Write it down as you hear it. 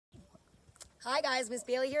Hi guys, Miss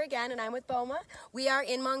Bailey here again, and I'm with Boma. We are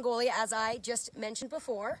in Mongolia, as I just mentioned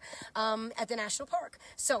before, at the national park.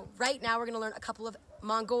 So right now we're going to learn a couple of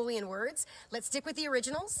Mongolian words. Let's stick with the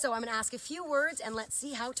originals. So I'm going to ask a few words, and let's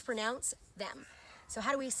see how to pronounce them. So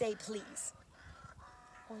how do we say please?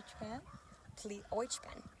 Oichpen. Please,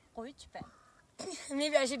 oichpen. Oichpen.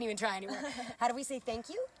 Maybe I shouldn't even try anymore. How do we say thank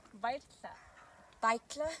you? Vairsa.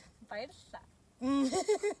 Baikla. Vairsa.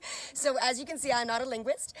 So as you can see, I'm not a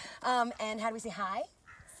linguist. And how do we say hi?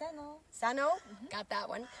 Seno. Sano, got that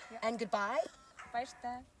one. Yeah. And goodbye,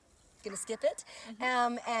 Vairsta. gonna skip it.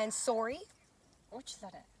 And sorry,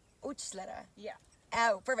 Oichlare. uchlera. Yeah.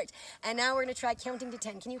 Oh, perfect. And now we're gonna try counting to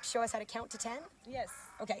 10. Can you show us how to count to 10? Yes.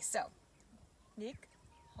 Okay, so. Nik.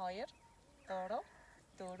 Hoyer. Toro.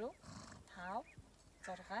 Turu. Tau.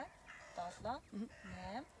 Torga. Totla.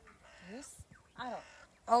 Nem. Yus. Aro.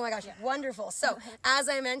 Oh my gosh, Yeah. wonderful. So, as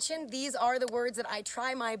I mentioned, these are the words that I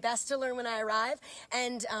try my best to learn when I arrive,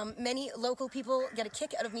 and many local people get a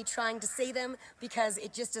kick out of me trying to say them because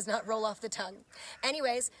it just does not roll off the tongue.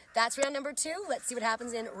 Anyways, that's round number 2. Let's see what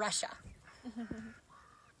happens in Russia.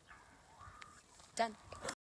 Done.